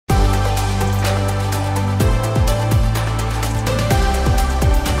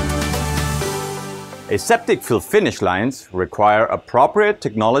Aseptic fill finish lines require appropriate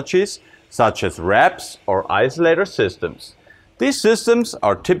technologies such as wraps or isolator systems. These systems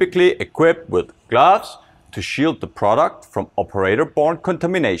are typically equipped with gloves to shield the product from operator-borne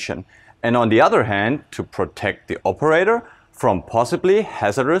contamination, and on the other hand, to protect the operator from possibly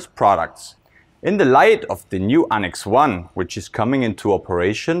hazardous products. In the light of the new Annex 1, which is coming into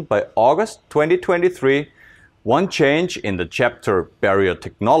operation by August 2023, one change in the chapter Barrier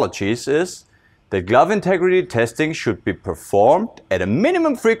Technologies is that glove integrity testing should be performed at a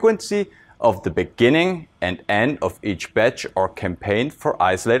minimum frequency of the beginning and end of each batch or campaign for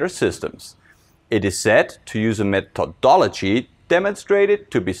isolator systems. It is said to use a methodology demonstrated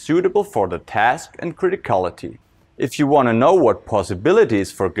to be suitable for the task and criticality. If you want to know what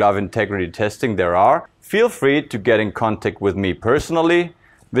possibilities for glove integrity testing there are, feel free to get in contact with me personally,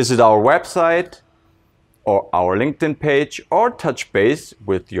 visit our website or our LinkedIn page, or touch base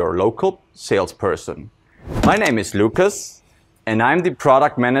with your local salesperson. My name is Lucas and I'm the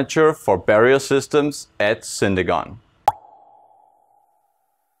product manager for barrier systems at Syntegon.